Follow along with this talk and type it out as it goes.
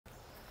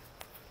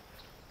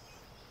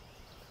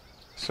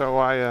So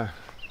I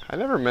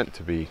never meant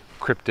to be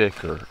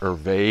cryptic or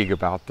vague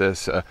about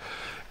this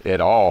at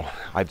all.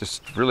 I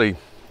just really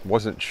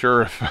wasn't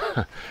sure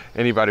if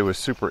anybody was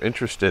super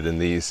interested in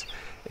these.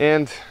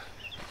 And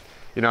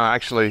you know,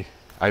 actually,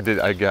 I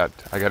got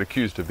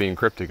accused of being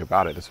cryptic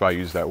about it. That's why I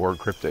used that word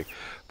cryptic.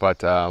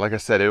 But like I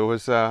said, it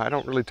was, I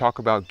don't really talk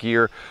about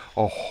gear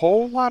a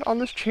whole lot on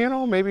this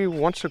channel. Maybe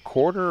once a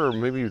quarter or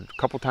maybe a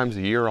couple times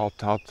a year, I'll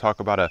talk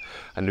about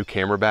a new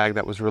camera bag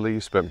that was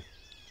released. But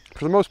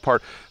for the most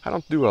part, I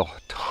don't do a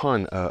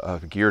ton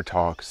of gear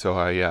talk. So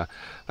I,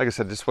 like I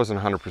said, just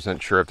wasn't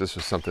 100% sure if this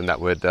was something that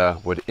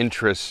would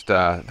interest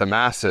the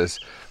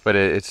masses. But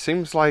it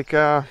seems like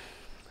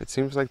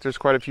there's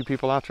quite a few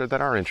people out there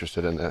that are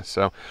interested in this.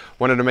 So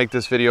wanted to make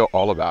this video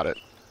all about it.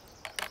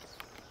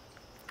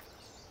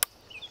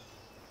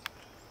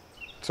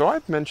 So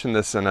I've mentioned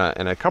this in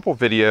a couple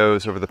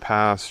videos over the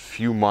past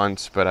few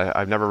months, but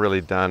I've never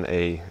really done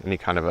any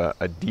kind of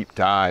a deep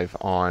dive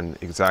on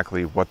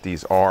exactly what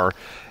these are.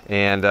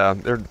 And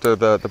they're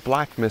the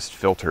black mist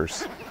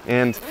filters.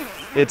 And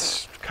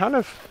it's kind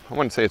of, I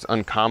wouldn't say it's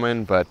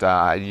uncommon, but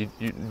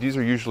these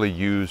are usually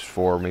used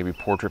for maybe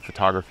portrait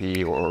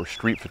photography or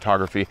street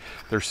photography.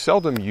 They're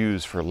seldom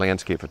used for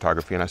landscape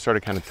photography, and I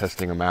started kind of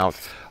testing them out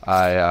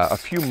a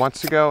few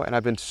months ago, and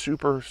I've been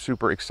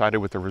super excited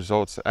with the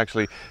results.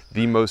 Actually,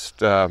 the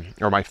most,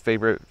 or my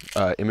favorite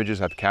images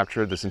I've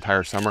captured this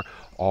entire summer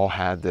all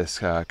had this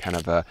kind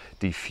of a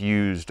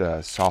diffused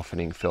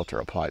softening filter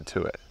applied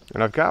to it.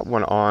 And I've got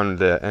one on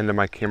the end of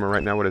my camera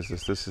right now. What is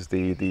this? This is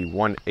the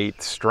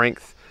 1/8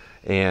 strength.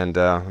 And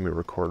let me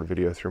record a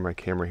video through my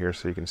camera here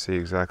so you can see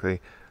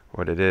exactly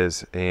what it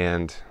is.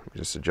 And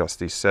just adjust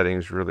these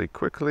settings really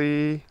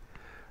quickly.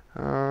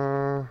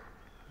 I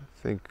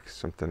think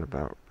something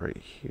about right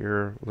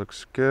here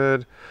looks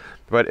good.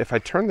 But if I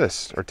turn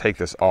this or take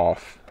this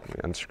off, let me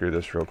unscrew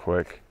this real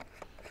quick.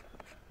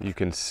 You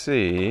can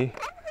see,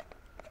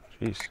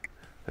 geez,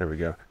 there we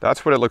go.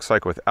 That's what it looks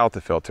like without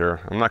the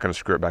filter. I'm not going to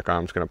screw it back on.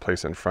 I'm just going to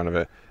place it in front of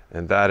it.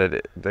 And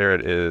there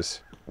it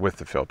is with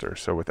the filter.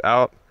 So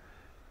without,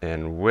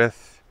 and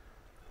with,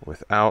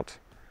 without,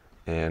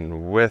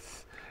 and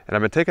with. And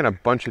I've been taking a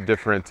bunch of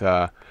different,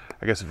 I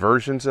guess,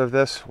 versions of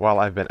this while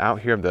I've been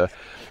out here.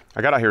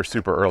 I got out here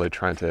super early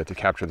trying to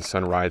capture the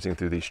sun rising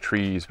through these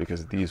trees,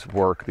 because these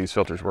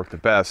filters work the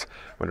best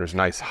when there's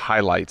nice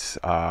highlights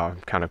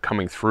kind of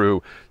coming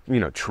through,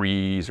 you know,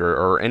 trees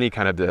or any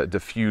kind of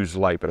diffused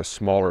light, but a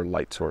smaller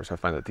light source. I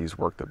find that these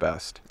work the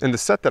best. And the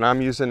set that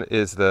I'm using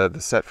is the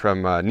set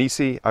from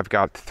NiSi. I've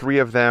got 3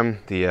 of them,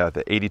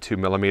 the 82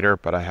 millimeter,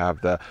 but I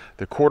have the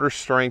quarter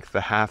strength,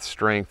 the half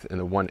strength, and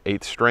the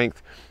 1/8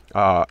 strength.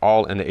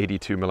 All in the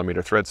 82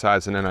 millimeter thread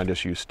size, and then I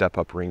just use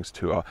step-up rings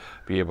to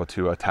be able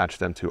to attach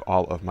them to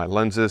all of my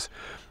lenses.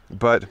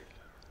 But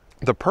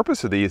the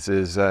purpose of these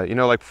is, you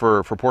know, like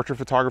for portrait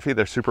photography,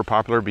 they're super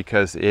popular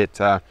because it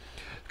kind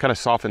of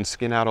softens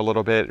skin out a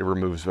little bit. It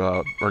removes,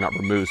 or not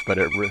removes, but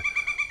it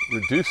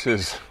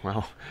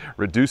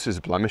reduces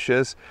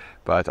blemishes.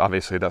 But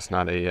obviously that's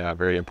not a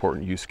very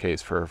important use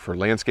case for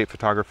landscape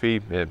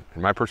photography, in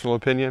my personal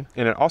opinion.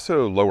 And it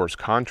also lowers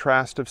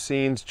contrast of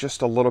scenes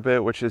just a little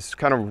bit, which is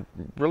kind of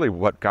really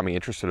what got me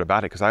interested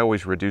about it, because I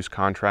always reduce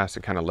contrast to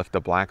kind of lift the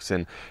blacks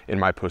in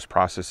my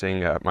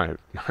post-processing,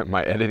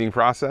 my editing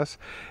process.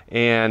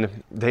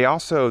 And they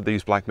also,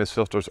 these black mist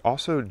filters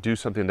also do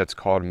something that's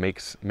called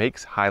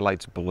makes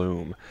highlights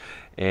bloom.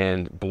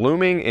 And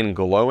blooming and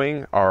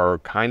glowing are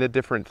kind of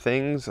different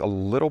things a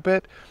little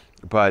bit,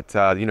 but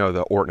you know,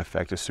 the Orton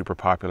effect is super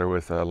popular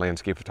with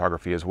landscape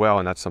photography as well,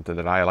 and that's something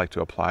that I like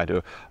to apply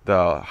to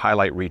the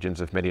highlight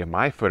regions of many of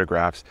my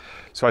photographs.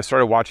 So I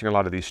started watching a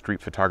lot of these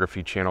street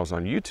photography channels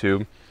on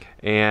YouTube,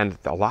 and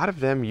a lot of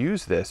them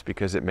use this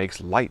because it makes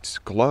lights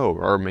glow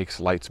or makes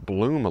lights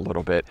bloom a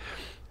little bit.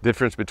 The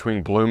difference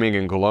between blooming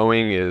and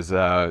glowing is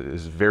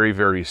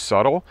very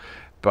subtle.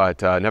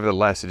 But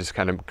nevertheless, it just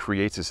kind of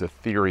creates this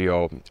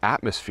ethereal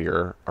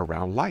atmosphere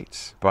around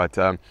lights. But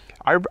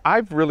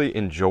I've really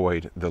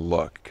enjoyed the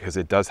look, because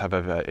it does have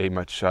a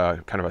much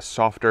kind of a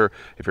softer,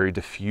 a very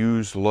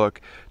diffused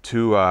look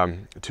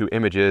to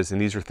images.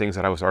 And these are things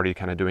that I was already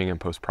kind of doing in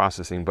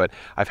post-processing. But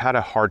I've had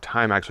a hard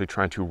time actually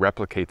trying to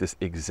replicate this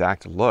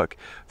exact look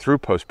through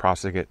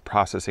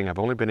post-processing. I've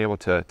only been able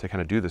to kind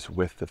of do this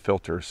with the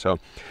filters. So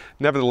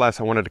nevertheless,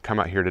 I wanted to come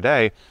out here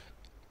today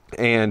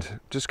and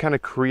just kind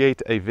of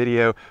create a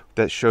video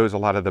that shows a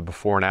lot of the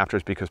before and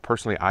afters, because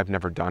personally I've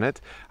never done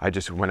it. I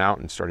just went out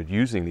and started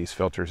using these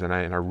filters, and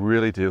I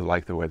really do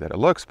like the way that it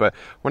looks, but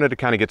wanted to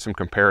kind of get some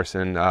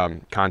comparison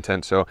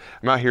content. So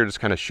I'm out here just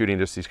kind of shooting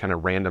just these kind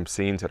of random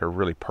scenes that are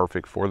really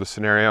perfect for the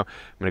scenario. I'm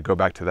going to go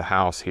back to the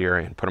house here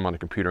and put them on the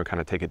computer and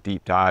kind of take a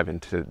deep dive and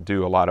to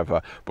do a lot of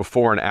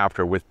before and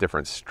after with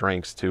different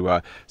strengths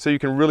so you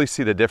can really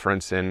see the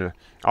difference. And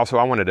also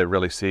I wanted to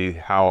really see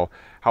how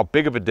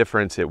big of a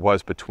difference it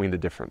was between the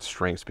different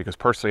strengths, because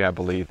personally I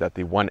believe that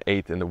the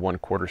 1/8 and the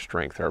 1/4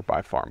 strength are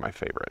by far my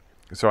favorite.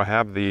 So I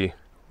have the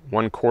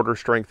 1/4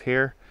 strength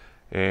here,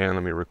 and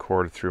let me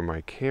record through my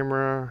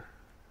camera.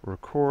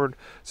 Record.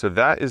 So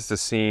that is the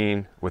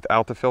scene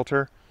without the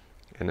filter,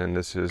 and then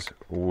this is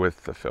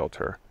with the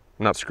filter.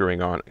 I'm not screwing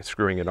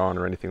it on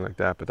or anything like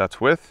that, but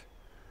that's with.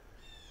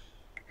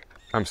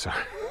 I'm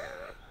sorry.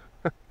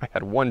 I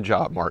had one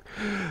job, Mark.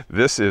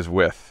 This is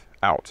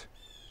without,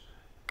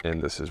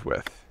 and this is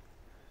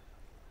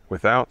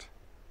without,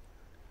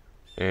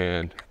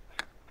 and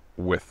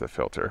with the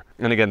filter.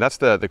 And again, that's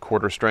the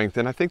quarter strength,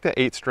 and I think the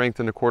 8 strength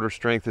and the quarter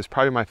strength is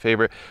probably my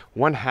favorite.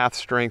 1/2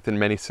 strength in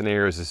many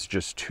scenarios is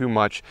just too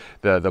much.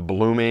 The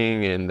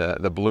blooming and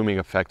the blooming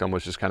effect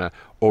almost just kind of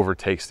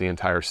overtakes the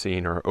entire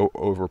scene, or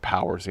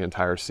overpowers the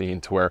entire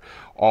scene, to where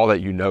all that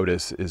you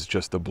notice is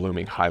just the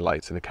blooming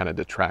highlights, and it kind of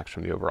detracts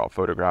from the overall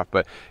photograph.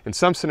 But in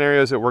some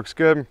scenarios it works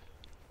good.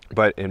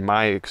 But in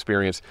my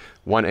experience,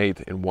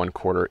 1/8 and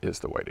 1/4 is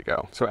the way to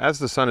go. So as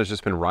the sun has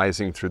just been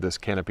rising through this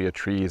canopy of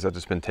trees, I've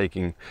just been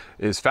taking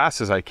as fast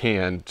as I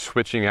can,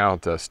 switching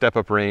out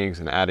step-up rings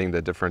and adding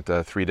the different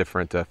 3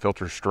 different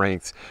filter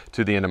strengths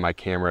to the end of my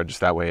camera. Just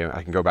that way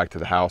I can go back to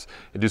the house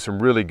and do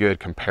some really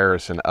good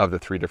comparison of the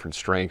 3 different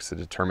strengths to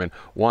determine,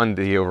 one,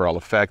 the overall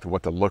effect,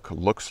 what the look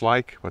looks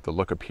like, what the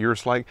look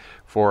appears like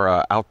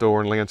for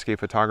outdoor and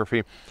landscape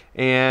photography,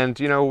 and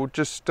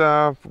just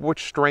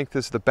which strength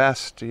is the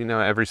best.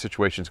 Every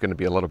situation is going to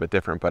be a little bit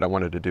different, but I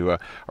wanted to do a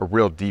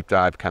real deep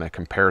dive kind of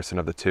comparison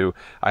of the two.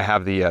 I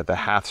have the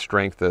 1/2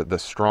 strength, the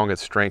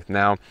strongest strength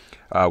now,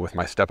 with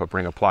my step-up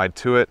ring applied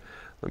to it.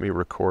 Let me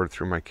record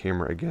through my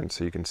camera again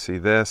so you can see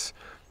this.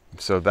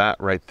 So that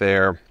right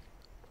there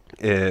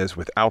is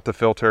without the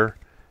filter,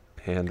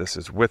 and this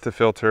is with the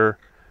filter,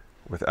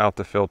 without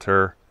the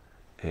filter,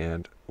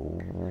 and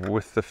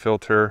with the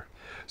filter.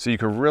 So you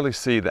can really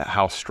see that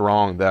how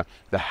strong the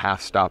 1/2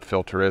 stop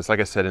filter is.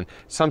 Like I said, in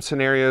some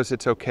scenarios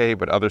it's okay,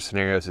 but other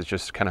scenarios it's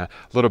just kind of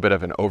a little bit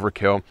of an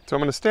overkill. So I'm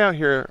going to stay out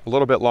here a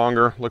little bit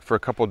longer, look for a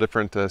couple of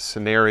different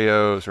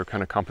scenarios, or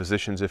kind of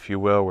compositions, if you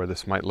will, where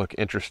this might look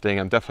interesting.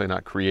 I'm definitely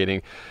not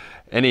creating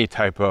any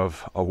type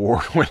of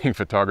award-winning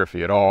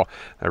photography at all.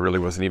 That really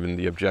wasn't even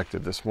the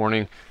objective this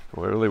morning. It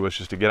really was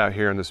just to get out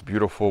here in this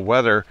beautiful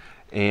weather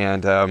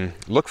and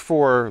look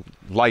for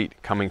light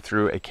coming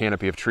through a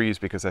canopy of trees,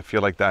 because I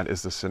feel like that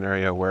is the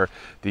scenario where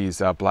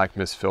these black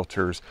mist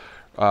filters,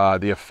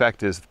 the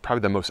effect is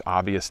probably the most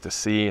obvious to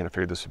see, and I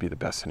figured this would be the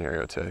best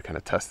scenario to kind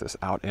of test this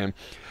out in.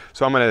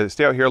 So I'm going to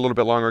stay out here a little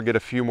bit longer, get a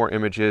few more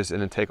images,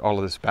 and then take all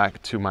of this back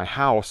to my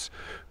house,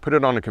 put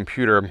it on the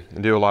computer,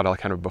 and do a lot of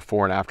kind of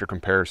before and after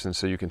comparisons,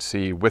 so you can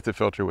see with the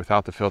filter,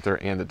 without the filter,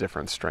 and the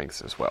different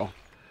strengths as well.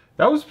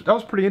 That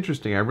was pretty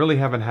interesting. I really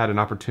haven't had an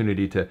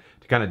opportunity to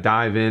kind of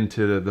dive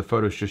into the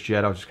photos just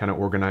yet. I was just kind of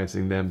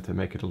organizing them to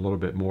make it a little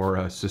bit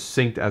more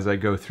succinct as I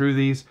go through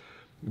these.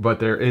 But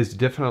there is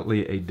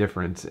definitely a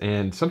difference.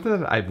 And something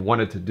that I've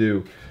wanted to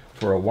do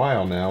for a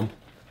while now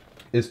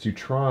is to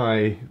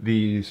try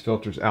these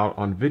filters out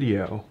on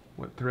video.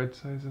 What thread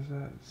size is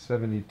that?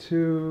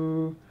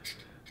 72.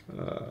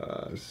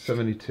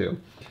 72.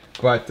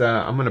 But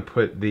I'm going to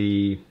put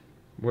the,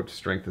 what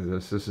strength is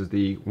this? This is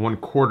the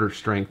 1/4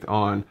 strength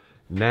on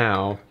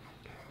now,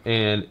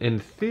 and in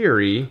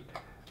theory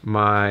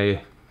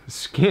my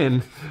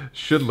skin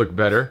should look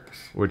better,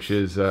 which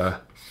is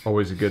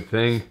always a good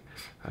thing.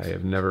 I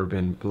have never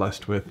been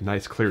blessed with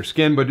nice clear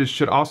skin, but it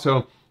should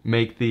also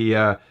make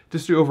the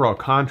just the overall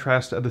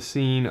contrast of the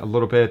scene a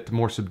little bit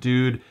more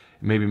subdued,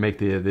 maybe make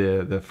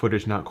the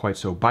footage not quite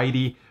so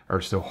bitey,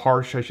 or so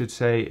harsh, I should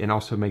say, and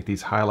also make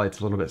these highlights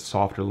a little bit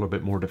softer, a little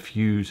bit more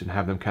diffused, and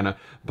have them kind of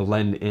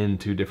blend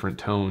into different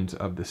tones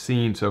of the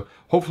scene. So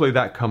hopefully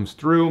that comes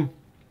through.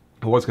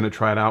 I was going to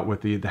try it out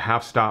with the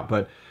 1/2 stop,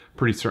 but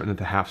pretty certain that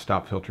the 1/2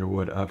 stop filter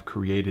would have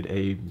created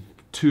a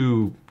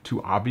too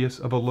obvious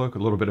of a look, a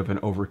little bit of an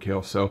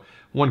overkill. So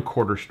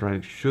 1/4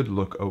 strength should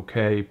look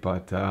okay,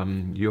 but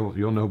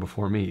you'll know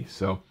before me.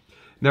 So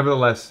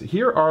nevertheless,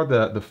 here are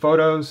the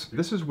photos.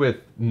 This is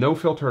with no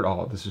filter at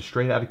all. This is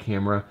straight out of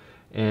camera.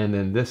 And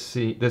then this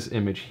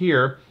image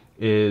here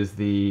is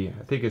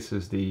I think this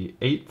is the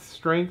 1/8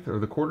 strength or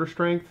the 1/4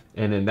 strength.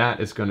 And then that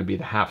is going to be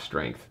the 1/2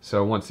 strength.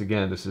 So once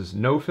again, this is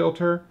no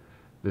filter.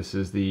 This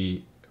is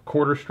the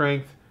 1/4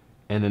 strength.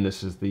 And then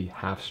this is the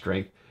 1/2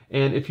 strength.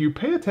 And if you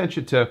pay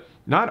attention to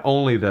not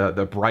only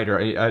the brighter,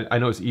 I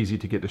know it's easy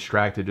to get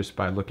distracted just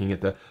by looking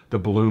at the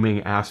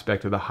blooming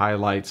aspect of the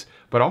highlights,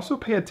 but also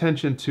pay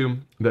attention to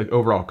the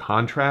overall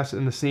contrast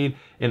in the scene,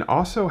 and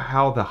also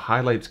how the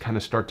highlights kind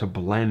of start to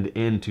blend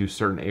into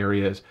certain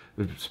areas,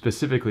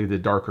 specifically the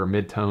darker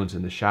midtones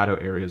and the shadow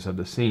areas of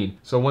the scene.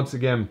 So once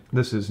again,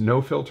 this is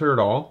no filter at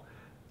all.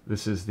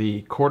 This is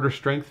the 1/4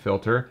 strength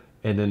filter,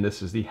 and then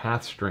this is the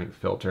 1/2 strength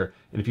filter.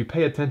 And if you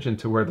pay attention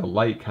to where the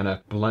light kind of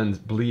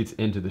bleeds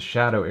into the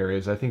shadow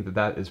areas, I think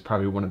that is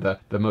probably one of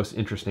the most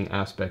interesting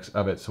aspects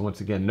of it. So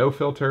once again, no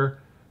filter,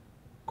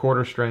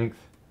 1/4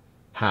 strength,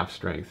 1/2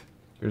 strength.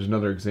 Here's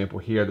another example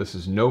here. This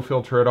is no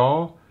filter at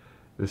all.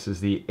 This is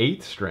the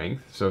 1/8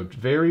 strength. So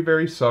very,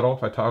 very subtle.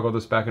 If I toggle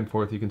this back and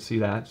forth, you can see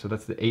that. So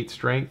that's the 1/8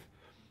 strength,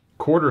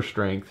 1/4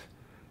 strength,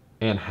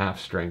 and 1/2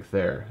 strength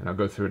there. And I'll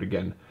go through it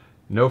again.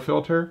 No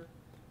filter,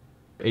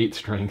 1/8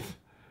 strength,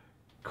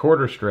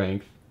 1/4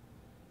 strength,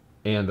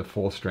 and the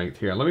full strength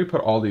here. And let me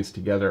put all these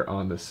together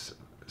on this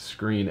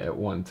screen at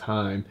one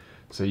time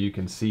so you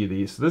can see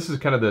these. So this is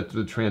kind of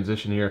the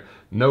transition here.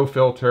 No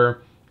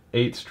filter,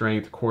 1/8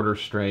 strength, 1/4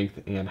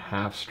 strength, and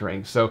 1/2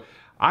 strength. So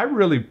I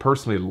really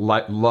personally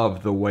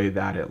love the way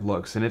that it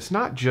looks. And it's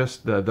not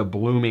just the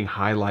blooming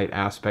highlight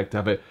aspect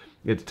of it.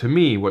 It's, to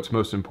me, what's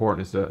most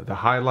important is the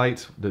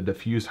highlights, the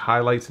diffused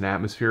highlights and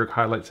atmospheric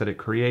highlights that it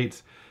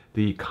creates.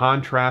 The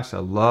contrast, I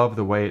love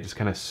the way it just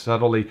kind of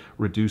subtly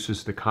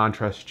reduces the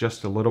contrast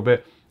just a little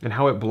bit, and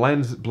how it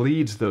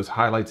bleeds those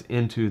highlights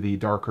into the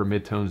darker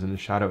midtones and the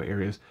shadow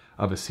areas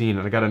of a scene.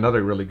 And I got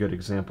another really good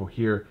example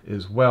here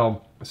as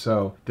well.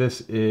 So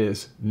this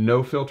is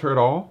no filter at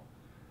all.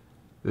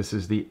 This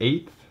is the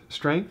 1/8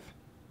 strength,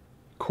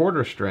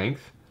 1/4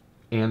 strength,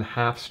 and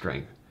 1/2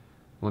 strength.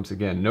 Once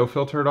again, no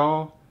filter at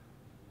all,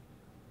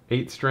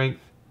 1/8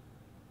 strength,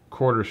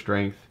 1/4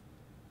 strength,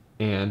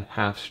 and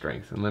 1/2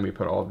 strength. And let me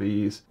put all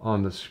these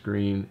on the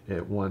screen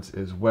at once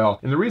as well.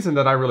 And the reason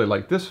that I really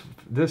like this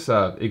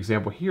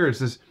example here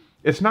is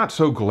it's not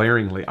so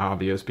glaringly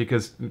obvious,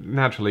 because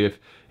naturally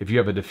if you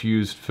have a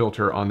diffused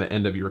filter on the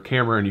end of your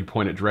camera and you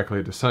point it directly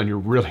at the sun, you're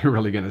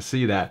really going to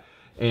see that.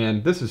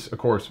 And this is, of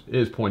course,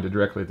 is pointed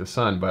directly at the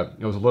sun, but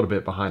it was a little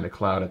bit behind a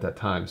cloud at that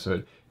time, so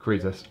it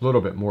creates a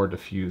little bit more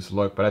diffused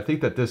look. But I think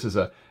that this is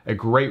a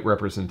great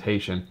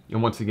representation.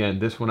 And once again,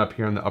 this one up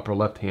here in the upper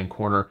left-hand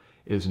corner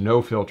is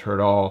no filter at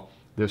all.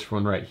 This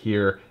one right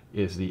here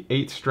is the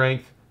 1/8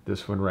 strength.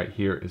 This one right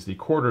here is the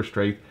 1/4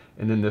 strength.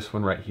 And then this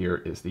one right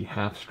here is the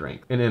 1/2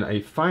 strength. And then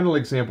a final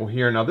example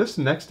here. Now this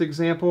next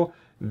example,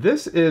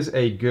 this is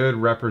a good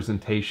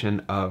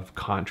representation of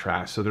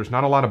contrast. So there's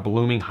not a lot of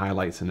blooming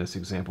highlights in this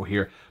example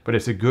here, but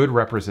it's a good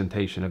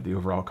representation of the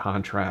overall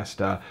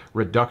contrast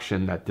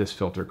reduction that this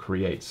filter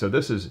creates. So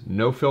this is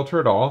no filter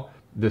at all.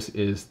 This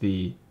is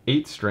the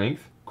 1/8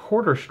 strength,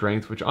 1/4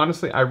 strength, which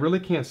honestly, I really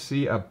can't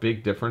see a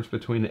big difference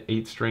between the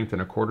 1/8 strength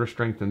and a 1/4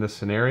 strength in this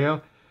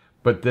scenario,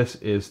 but this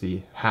is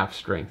the 1/2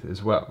 strength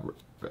as well.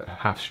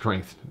 1/2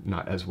 strength,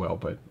 not as well,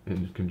 but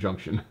in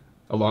conjunction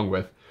along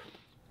with.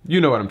 You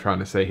know what I'm trying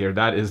to say here.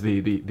 That is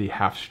the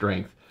 1/2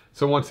 strength.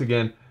 So once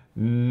again,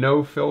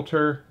 no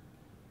filter,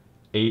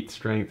 1/8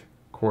 strength,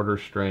 1/4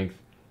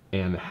 strength,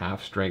 and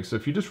 1/2 strength. So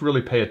if you just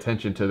really pay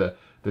attention to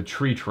the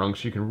tree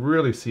trunks, you can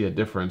really see a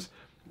difference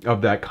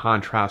of that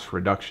contrast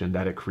reduction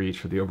that it creates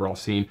for the overall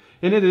scene.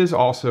 And it is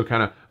also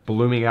kind of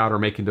blooming out or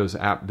making those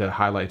the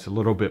highlights a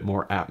little bit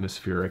more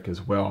atmospheric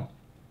as well.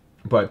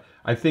 But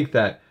I think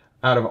that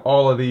out of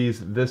all of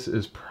these, this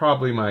is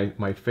probably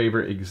my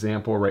favorite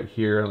example right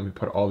here. Let me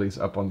put all these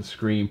up on the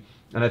screen.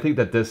 And I think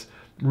that this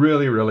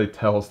really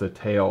tells the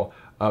tale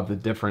of the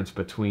difference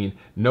between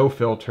no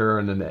filter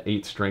and then the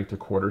 1/8 strength, the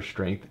 1/4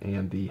 strength,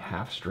 and the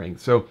 1/2 strength.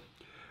 So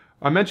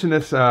I mentioned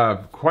this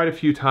quite a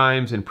few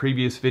times in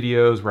previous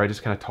videos where I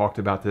just kind of talked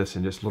about this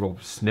in just little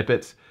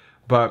snippets,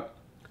 but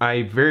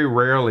I very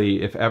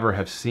rarely, if ever,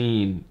 have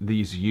seen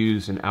these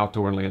used in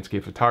outdoor and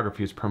landscape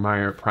photography. It's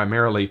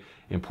primarily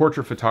in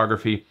portrait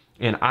photography,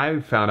 and I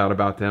found out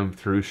about them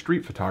through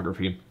street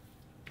photography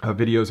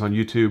videos on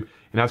YouTube.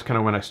 And that's kind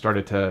of when I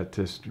started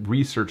to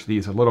research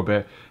these a little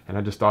bit. And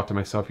I just thought to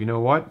myself, you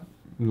know what?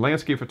 In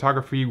landscape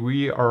photography,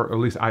 we are, or at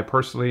least I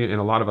personally, and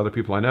a lot of other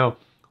people I know,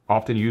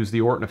 often use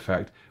the Orton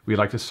effect. We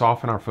like to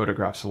soften our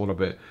photographs a little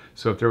bit.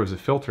 So if there was a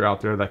filter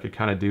out there that could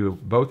kind of do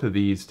both of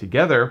these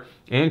together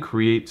and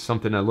create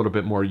something a little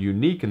bit more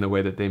unique in the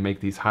way that they make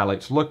these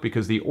highlights look,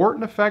 because the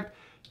Orton effect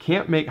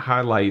can't make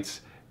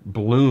highlights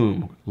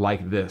bloom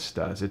like this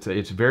does.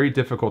 It's very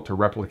difficult to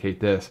replicate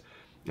this.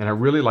 And I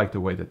really like the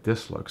way that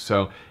this looks.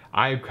 So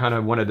I kind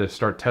of wanted to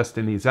start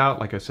testing these out.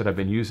 Like I said, I've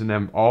been using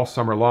them all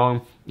summer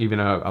long, even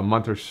a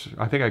month or so.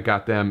 I think I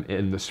got them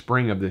in the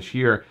spring of this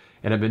year,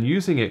 and I've been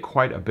using it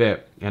quite a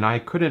bit, and I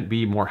couldn't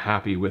be more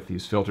happy with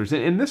these filters.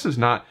 And this is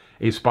not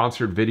a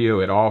sponsored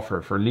video at all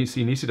for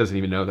NiSi. NiSi doesn't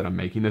even know that I'm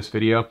making this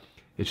video.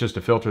 It's just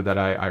a filter that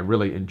I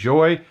really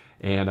enjoy,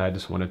 and I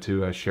just wanted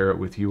to share it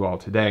with you all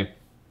today.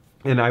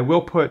 And I will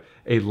put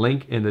a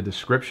link in the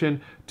description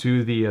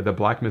to the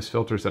black mist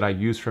filters that I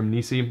use from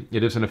NiSi.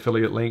 It is an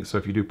affiliate link, so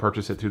if you do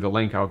purchase it through the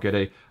link, I'll get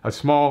a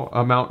small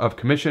amount of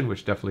commission,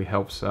 which definitely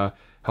helps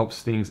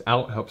things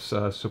out, helps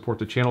support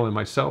the channel and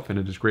myself, and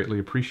it is greatly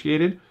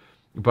appreciated.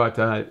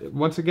 But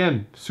once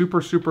again,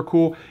 super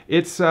cool.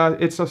 It's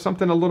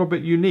something a little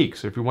bit unique.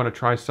 So if you want to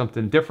try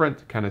something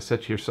different, kind of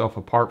set yourself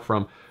apart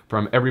from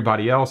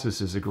everybody else,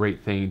 this is a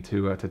great thing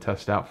to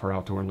test out for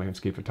outdoor and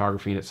landscape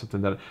photography, and it's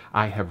something that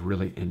I have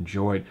really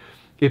enjoyed.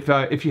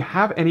 If you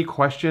have any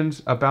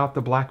questions about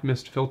the black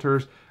mist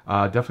filters,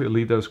 definitely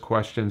leave those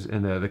questions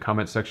in the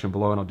comment section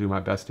below, and I'll do my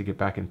best to get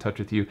back in touch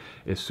with you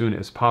as soon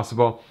as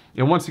possible.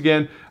 And once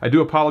again, I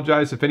do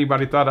apologize if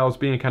anybody thought I was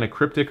being kind of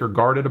cryptic or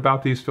guarded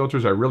about these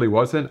filters. I really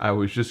wasn't. I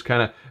was just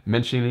kind of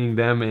mentioning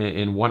them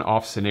in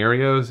one-off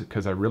scenarios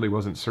because I really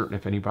wasn't certain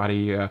if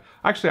anybody...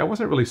 Actually, I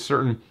wasn't really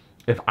certain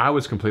if I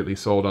was completely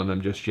sold on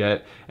them just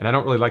yet. And I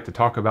don't really like to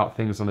talk about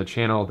things on the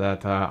channel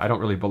that I don't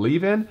really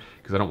believe in,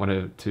 because I don't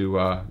want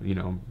to you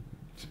know,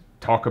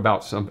 talk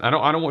about something. I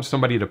don't want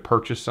somebody to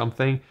purchase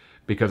something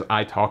because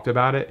I talked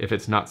about it if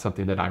it's not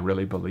something that I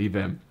really believe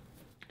in.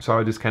 So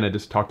I just kind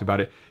of talked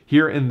about it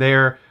here and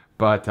there,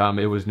 but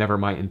it was never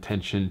my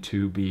intention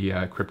to be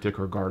cryptic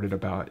or guarded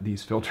about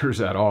these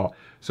filters at all.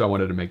 So I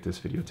wanted to make this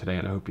video today,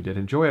 and I hope you did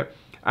enjoy it.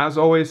 As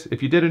always,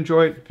 if you did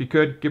enjoy it, if you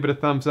could, give it a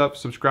thumbs up,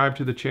 subscribe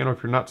to the channel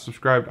if you're not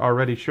subscribed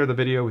already, share the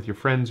video with your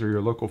friends or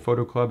your local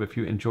photo club if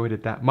you enjoyed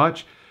it that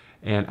much.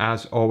 And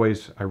as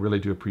always, I really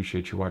do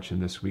appreciate you watching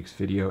this week's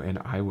video, and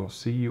I will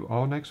see you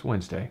all next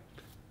Wednesday.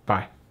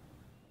 Bye.